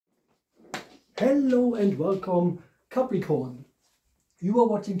Hello and welcome, Capricorn. You are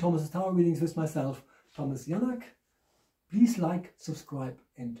watching Thomas's Tarot Readings with myself, Thomas Janak. Please like, subscribe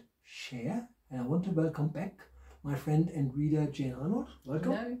and share. And I want to welcome back my friend and reader Jane Arnold.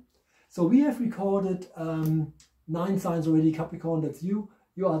 Welcome. Hello. So we have recorded 9 signs already, Capricorn, that's you.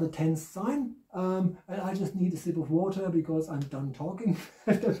 You are the 10th sign. And I just need a sip of water because I'm done talking,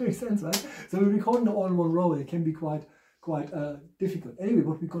 if that makes sense, right? So we're recording all in one row. It can be quite difficult. Anyway,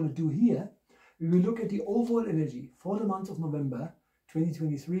 what we're going to do here, we will look at the overall energy for the month of November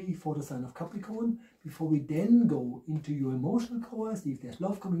 2023 for the sign of Capricorn, before we then go into your emotional core, see if there's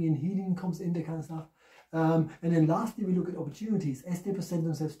love coming in, healing comes in, that kind of stuff. And then lastly, we look at opportunities as they present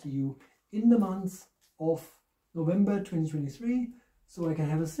themselves to you in the month of November 2023. So I can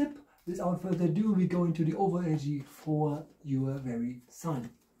have a sip. Without further ado, we go into the overall energy for your very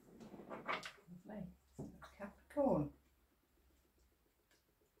sign. Lovely. Capricorn.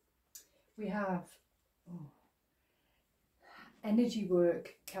 We have energy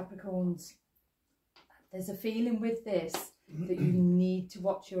work, Capricorns. There's a feeling with this that you need to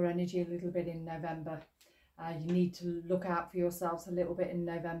watch your energy a little bit in November. You need to look out for yourselves a little bit in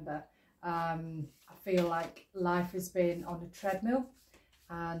November. I feel like life has been on a treadmill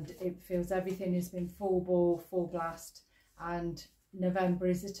and it feels everything has been full ball, full blast. And November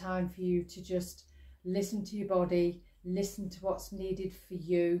is a time for you to just listen to your body, listen to what's needed for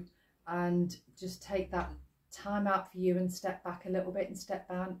you, and just take that time out for you and step back a little bit and step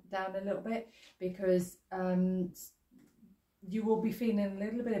down a little bit, because you will be feeling a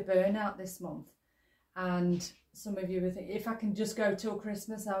little bit of burnout this month. And some of you will think, if I can just go till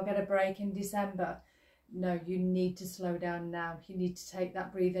Christmas, I'll get a break in December. No, you need to slow down now. You need to take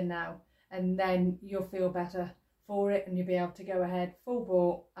that breather now, and then you'll feel better for it and you'll be able to go ahead full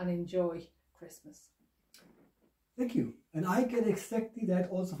bore and enjoy Christmas. Thank you. And I get exactly that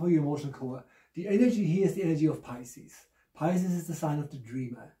also for your emotional core. The energy here is the energy of Pisces. Pisces is the sign of the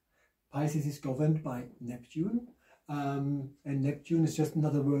dreamer. Pisces is governed by Neptune. And Neptune is just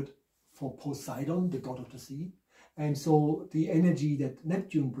another word for Poseidon, the god of the sea. And so the energy that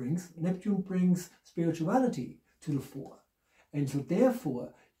Neptune brings spirituality to the fore. And so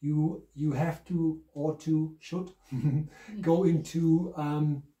therefore you have to, or to, should go into,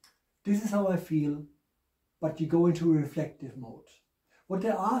 this is how I feel, but you go into a reflective mode. What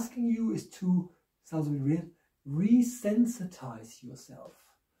they're asking you is to, sounds a bit weird, resensitize yourself.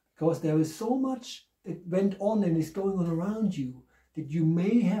 Because there is so much that went on and is going on around you that you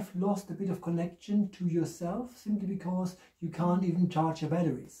may have lost a bit of connection to yourself simply because you can't even charge your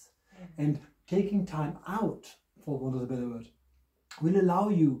batteries. And taking time out, for want of a better word, will allow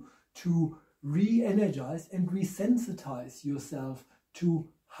you to re-energize and resensitize yourself to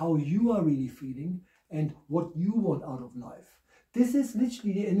how you are really feeling and what you want out of life. This is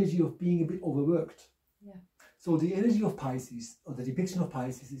literally the energy of being a bit overworked. Yeah. So the energy of Pisces, or the depiction of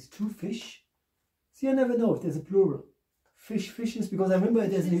Pisces, is 2 fish. See, I never know if there's a plural. Fishes, because I remember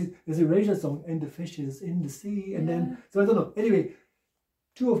there's a Erasure song, and the fishes in the sea, and then, so I don't know. Anyway,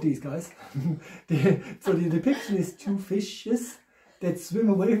 2 of these guys. So the depiction is 2 fishes that swim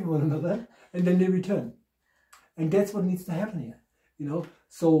away from one another, and then they return. And that's what needs to happen here, you know.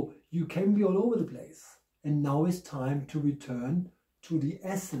 So you can be all over the place, and now it's time to return to the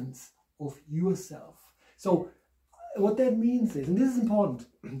essence of yourself. So what that means is, and this is important,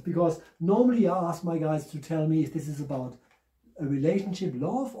 because normally I ask my guys to tell me if this is about a relationship,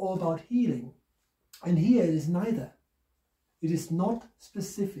 love, or about healing. And here it is neither. It is not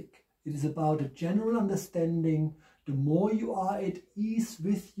specific. It is about a general understanding. The more you are at ease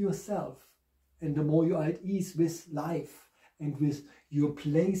with yourself, and the more you are at ease with life and with your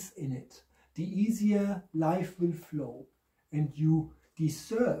place in it, the easier life will flow, and you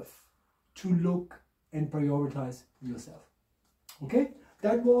deserve to look and prioritize yourself. Okay,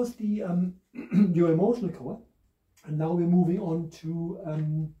 that was the your emotional core, and now we're moving on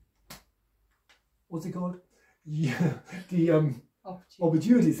to what's it called? Yeah, the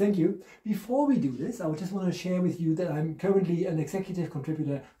opportunities. Thank you. Before we do this, I would just want to share with you that I'm currently an executive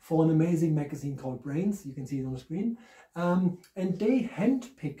contributor for an amazing magazine called Brainz. You can see it on the screen, and they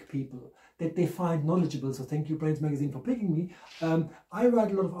handpick people that they find knowledgeable. So thank you, Brainz magazine, for picking me. I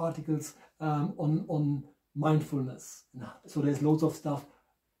write a lot of articles on mindfulness. So there's loads of stuff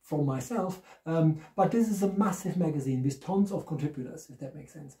from myself, but this is a massive magazine with tons of contributors, if that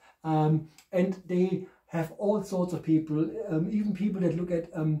makes sense. And they have all sorts of people, even people that look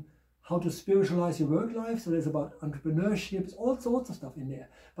at how to spiritualize your work life. So there's about entrepreneurship, all sorts of stuff in there,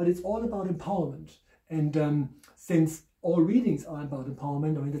 but it's all about empowerment. And since all readings are about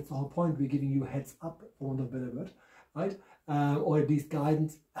empowerment, I mean, that's the whole point. We're giving you a heads up, for want of a better word, right? or at least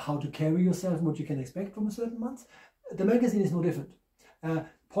guidance how to carry yourself and what you can expect from a certain month. The magazine is no different.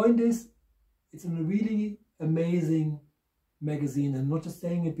 Point is, it's a really amazing magazine. I'm not just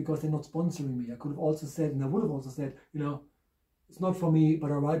saying it because they're not sponsoring me. I could have also said, and I would have also said, you know, it's not for me,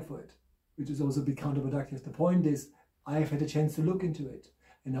 but I write for it, which is also a bit counterproductive. The point is, I've had a chance to look into it.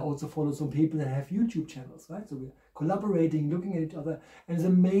 And I also follow some people that have YouTube channels, right? So we're collaborating, looking at each other. And it's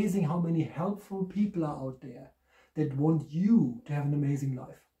amazing how many helpful people are out there that want you to have an amazing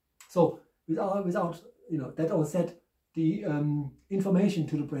life. So without you know, that all said, the information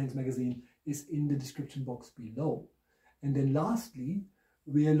to the Brainz magazine is in the description box below. And then lastly,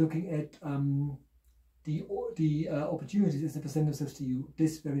 we are looking at the opportunities that present themselves to you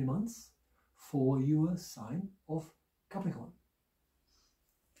this very month for your sign of Capricorn.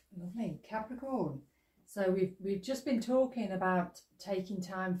 Lovely. Capricorn. So we've just been talking about taking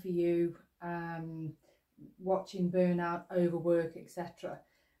time for you, watching burnout, overwork, etc.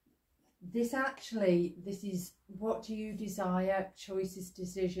 This is what do you desire, choices,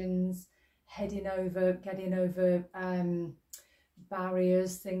 decisions, getting over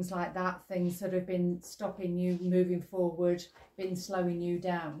barriers, things like that, things that have been stopping you moving forward, been slowing you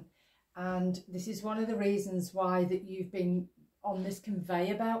down. And this is one of the reasons why that you've been on this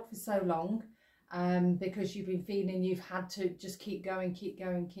conveyor belt for so long, because you've been feeling you've had to just keep going.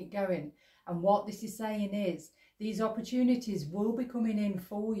 And what this is saying is these opportunities will be coming in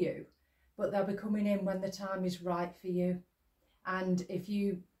for you, but they'll be coming in when the time is right for you. And if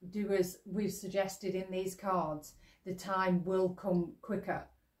you do as we've suggested in these cards, the time will come quicker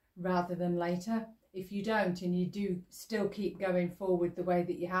rather than later. If you don't, and you do still keep going forward the way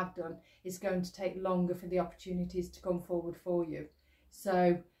that you have done, it's going to take longer for the opportunities to come forward for you.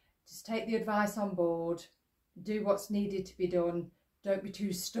 So just take the advice on board, do what's needed to be done. Don't be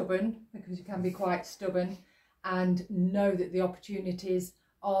too stubborn, because you can be quite stubborn, and know that the opportunities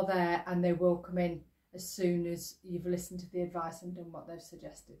are there and they will come in as soon as you've listened to the advice and done what they've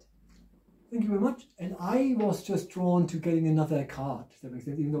suggested. Thank you very much. And I was just drawn to getting another card, if that makes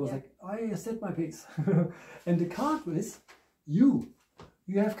sense, even though I was like, I set my pace. And the card was you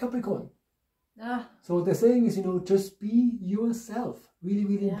have Capricorn. So what they're saying is, you know, just be yourself. Really,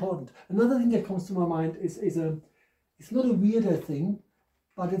 really important. Another thing that comes to my mind is it's not a weirder thing,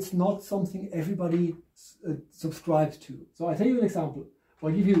 but it's not something everybody subscribes to. So I'll tell you an example.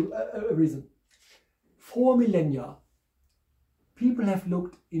 I'll give you a reason. For millennia, people have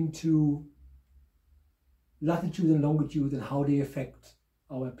looked into latitude and longitude and how they affect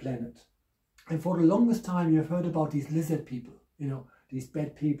our planet. And for the longest time, you've heard about these lizard people, you know, these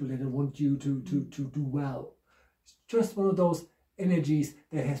bad people that don't want you to do well. It's just one of those energies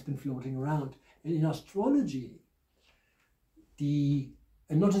that has been floating around. And in astrology,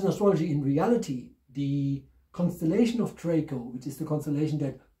 and not just in astrology, in reality, the constellation of Draco, which is the constellation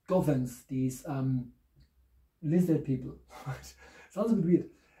that governs these lizard people, sounds a bit weird,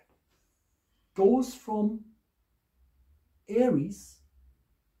 goes from Aries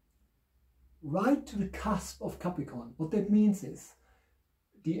right to the cusp of Capricorn. What that means is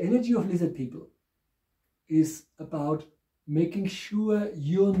the energy of lizard people is about making sure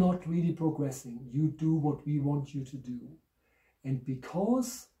you're not really progressing. You do what we want you to do. And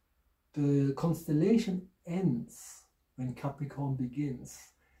because the constellation ends when Capricorn begins,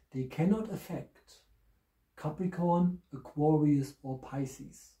 they cannot affect Capricorn, Aquarius or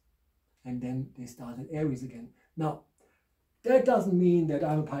Pisces. And then they start at Aries again. Now, that doesn't mean that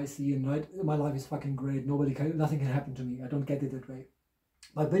I'm a Piscean, right? My life is fucking great. Nothing can happen to me. I don't get it that way.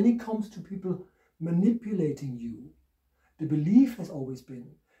 But when it comes to people manipulating you, the belief has always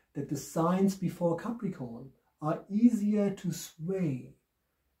been that the signs before Capricorn are easier to sway.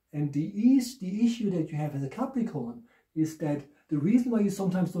 And the issue that you have as a Capricorn is that the reason why you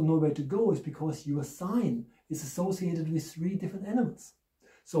sometimes don't know where to go is because your sign is associated with 3 different elements.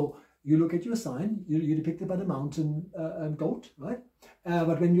 So you look at your sign, you're depicted by the mountain goat, right?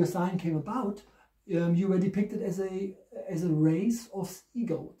 But when your sign came about, you were depicted as a race of sea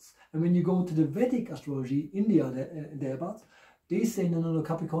goats. And when you go to the Vedic astrology, India and thereabouts, they say no,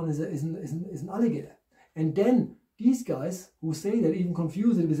 Capricorn is an alligator. And then these guys who say that even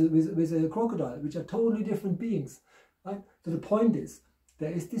confuse it with a crocodile, which are totally different beings, right? So the point is,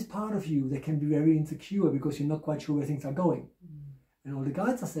 there is this part of you that can be very insecure because you're not quite sure where things are going. And all the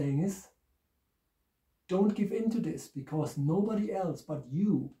guides are saying is, don't give in to this, because nobody else but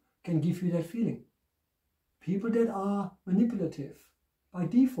you can give you that feeling. People that are manipulative by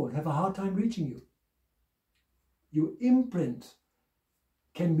default have a hard time reaching you. Your imprint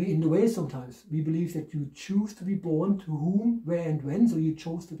can be in the way sometimes. We believe that you choose to be born to whom, where and when, so you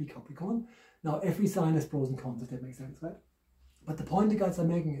chose to be Capricorn. Now every sign has pros and cons, if that makes sense, right? But the point the guys are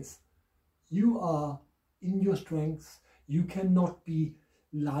making is, you are in your strengths. You cannot be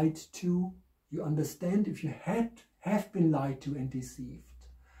lied to. You understand if you have been lied to and deceived,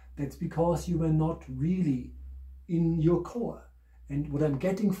 that's because you were not really in your core. And what I'm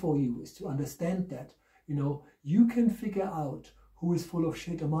getting for you is to understand that, you know, you can figure out who is full of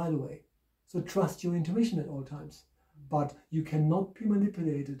shit a mile away. So trust your intuition at all times. But you cannot be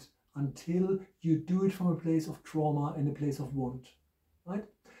manipulated until you do it from a place of trauma and a place of want. Right?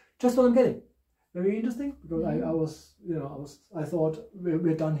 Just what I'm getting. Very interesting, because I thought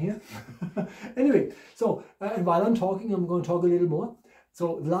we're done here. Anyway, so and while I'm talking, I'm going to talk a little more.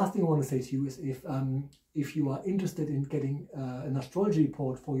 So the last thing I want to say to you is, if you are interested in getting an astrology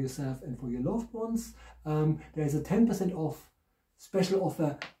report for yourself and for your loved ones, there's a 10% off special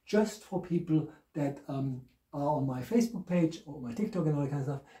offer just for people that are on my Facebook page or my TikTok and all that kind of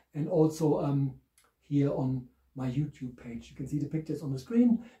stuff, and also here on my YouTube page. You can see the pictures on the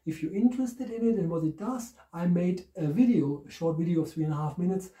screen. If you're interested in it and what it does, I made a short video of 3.5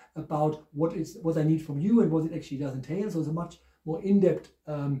 minutes about what I need from you and what it actually does entail. So it's a much more in-depth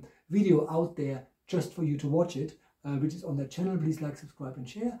video out there just for you to watch it, which is on that channel. Please like, subscribe and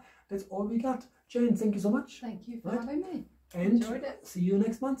share. That's all we got. Jane, thank you so much. Thank you for having me. And enjoyed it. See you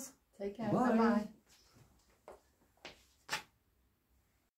next month. Take care. Bye. Bye-bye.